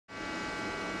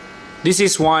This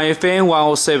is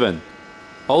YFM-107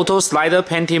 Auto Slider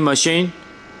Painting Machine.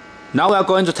 Now we are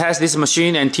going to test this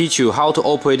machine and teach you how to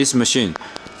operate this machine.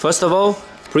 First of all,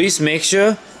 please make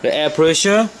sure the air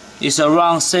pressure is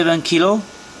around 7 kilo.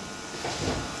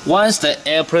 Once the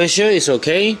air pressure is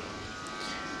okay,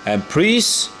 and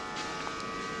please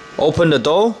open the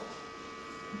door,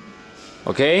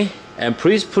 okay, and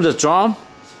please put the drum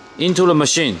into the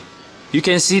machine. You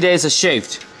can see there is a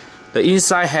shaft. The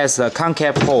inside has a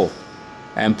concave hole,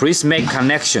 and please make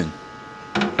connection.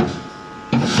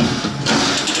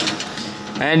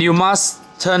 And you must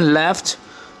turn left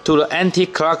to the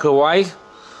anti-clockwise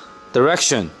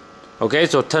direction. Okay,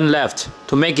 so turn left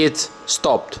to make it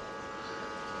stopped.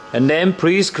 And then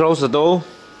please close the door.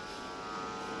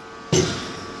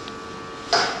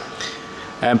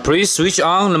 And please switch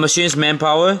on the machine's main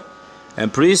power.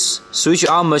 And please switch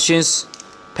on machine's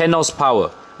panel's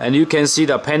power. And you can see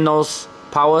the panel's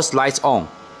power lights on.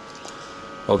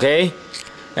 Okay,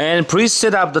 and please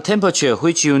set up the temperature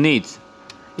which you need.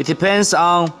 It depends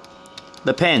on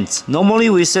the paint. Normally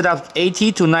we set up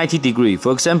 80 to 90 degree.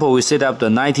 For example, we set up the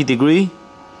 90 degree.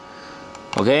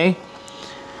 Okay,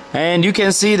 and you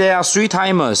can see there are 3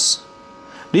 timers.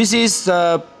 This is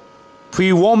the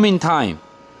pre-warming time.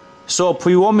 So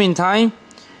pre-warming time,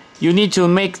 you need to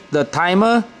make the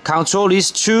timer control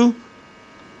these 2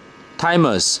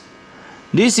 timers.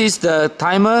 This is the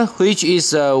timer which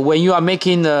is when you are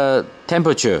making the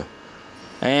temperature,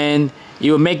 and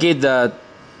you make it the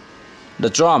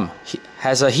drum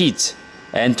has a heat,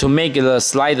 and to make the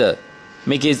slider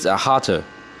make it hotter.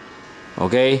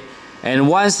 Okay, and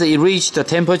once it reach the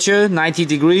temperature 90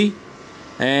 degree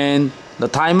and the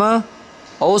timer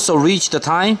also reach the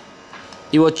time,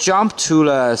 it will jump to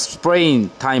the spraying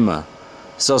timer.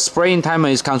 So spraying timer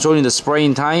is controlling the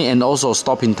spraying time and also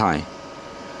stopping time.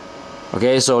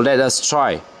 Okay, so let us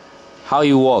try how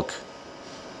it work.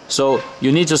 So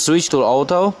you need to switch to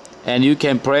auto, and you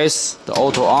can press the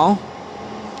auto on,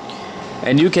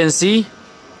 and you can see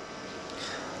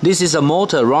this is a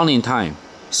motor running time.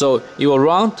 So it will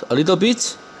run a little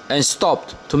bit and stop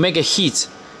to make a heat,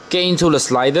 get into the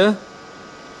slider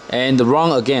and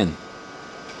run again.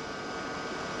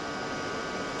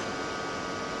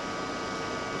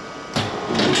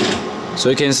 So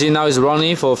you can see now it's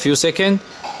running for a few seconds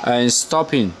and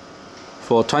stopping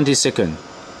for 20 seconds.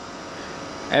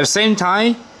 At the same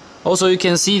time, also you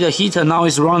can see the heater now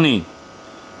is running.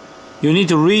 You need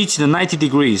to reach the 90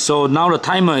 degrees, so now the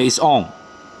timer is on.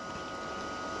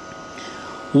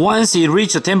 Once it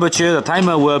reaches the temperature, the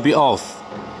timer will be off.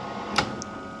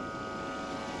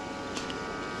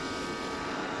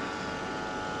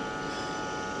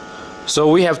 So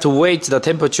we have to wait the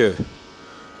temperature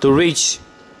to reach.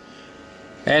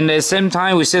 And at the same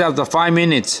time we set up the 5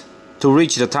 minutes to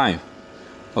reach the time.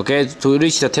 Okay, to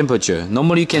reach the temperature.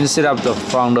 Normally you can set up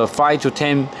from the 5 to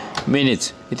 10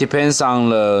 minutes. It depends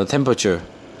on the temperature.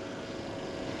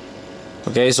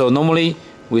 Okay, so normally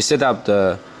we set up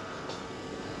the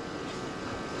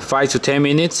 5 to 10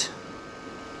 minutes.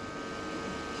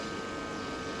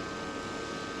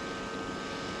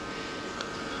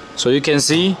 So you can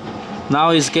see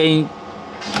now it's get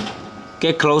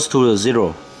close to the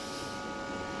 0.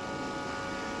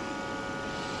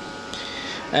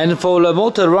 And for the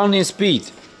motor running speed,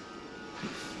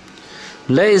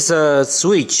 there is a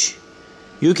switch.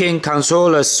 You can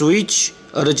control a switch,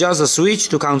 adjust the switch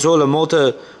to control the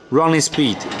motor running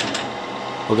speed.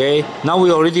 Okay, now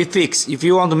we already fixed. If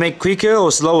you want to make quicker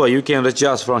or slower, you can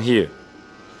adjust from here.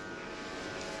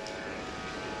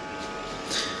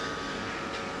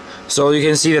 So you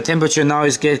can see the temperature now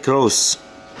is get close.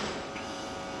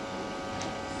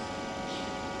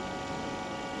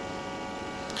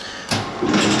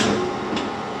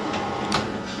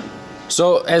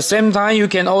 So at the same time, you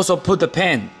can also put the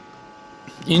paint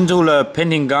into the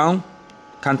painting gun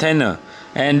container,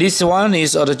 and this one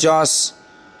is adjust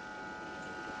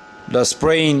the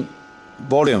spraying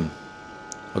volume.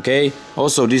 Okay,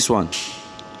 also this one,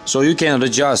 so you can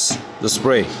adjust the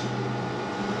spray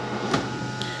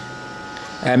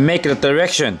and make the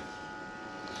direction.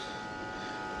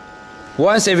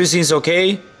 Once everything is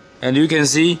okay, and you can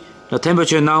see the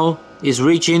temperature now is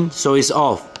reaching, so it's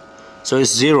off. So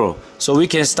it's 0. So we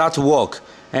can start to work.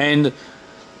 And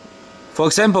for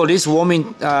example, this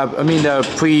the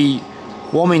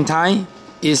pre-warming time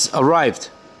is arrived.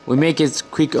 We make it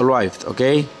quick arrived.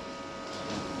 Okay.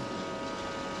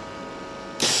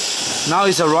 Now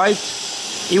it's arrived.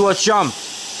 It will jump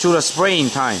to the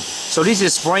spraying time. So this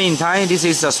is spraying time. This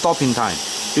is the stopping time.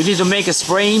 You need to make a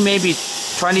spraying maybe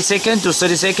 20 seconds to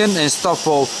 30 seconds and stop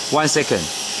for 1 second.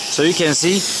 So you can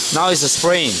see now it's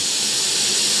spraying.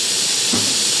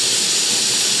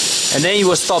 and then you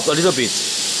will stop a little bit.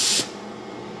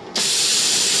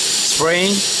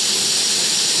 Spraying.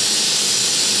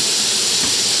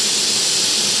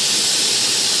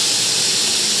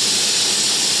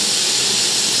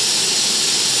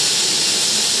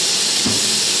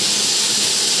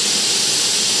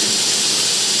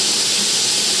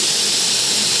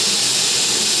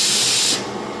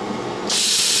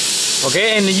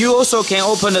 Okay, and you also can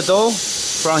open the door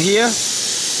from here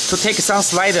to take some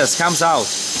sliders comes out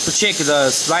to check the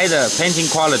slider painting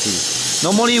quality.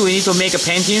 Normally we need to make a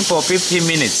painting for 15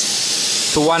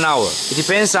 minutes to 1 hour. It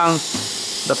depends on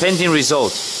the painting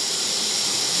result.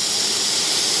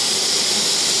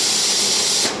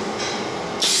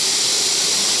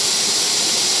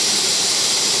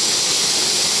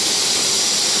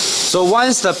 So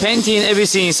once the painting,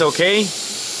 everything is okay,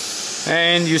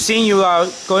 and you think you are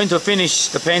going to finish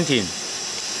the painting,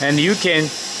 and you can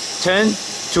turn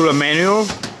to the manual,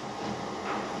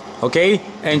 okay,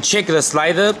 and check the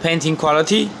slider painting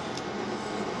quality.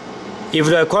 If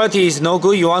the quality is no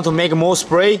good, you want to make more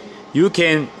spray, you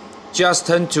can just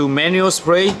turn to manual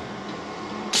spray.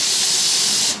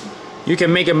 You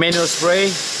can make a manual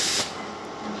spray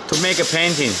to make a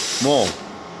painting more.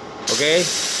 Okay,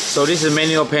 so this is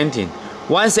manual painting.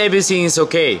 Once everything is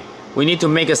okay, we need to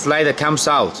make a slider comes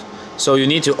out. So you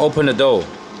need to open the door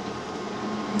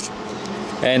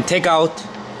and take out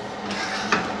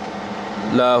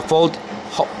the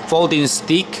folding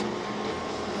stick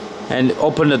and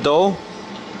open the door,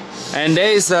 and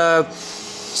there is a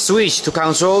switch to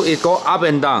control it, go up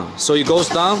and down. So it goes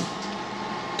down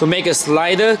to make a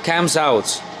slider comes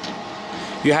out.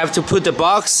 You have to put the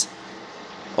box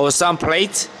or some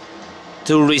plate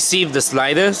to receive the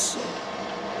sliders.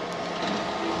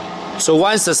 So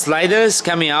once the slider is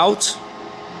coming out,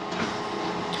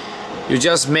 you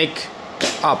just make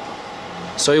up,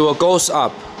 so it will goes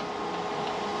up.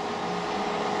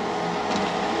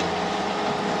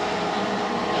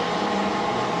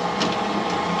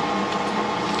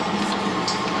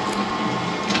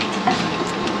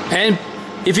 And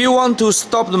if you want to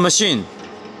stop the machine,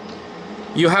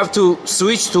 you have to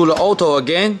switch to the auto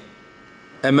again,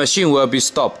 and machine will be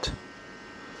stopped,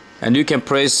 and you can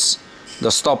press the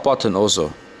stop button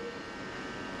also.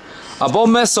 Above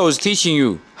method is teaching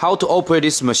you how to operate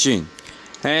this machine.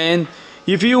 And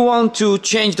if you want to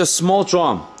change the small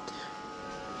drum,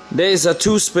 there is a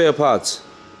two spare parts.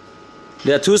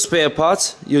 There are two spare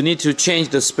parts. You need to change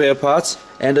the spare parts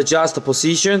and adjust the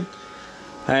position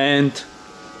and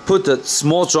put the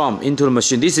small drum into the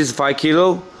machine. This is 5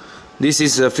 kilo. This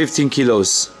is 15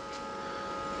 kilos.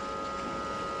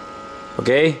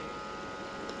 Okay.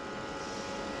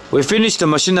 We finished the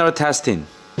machinery testing.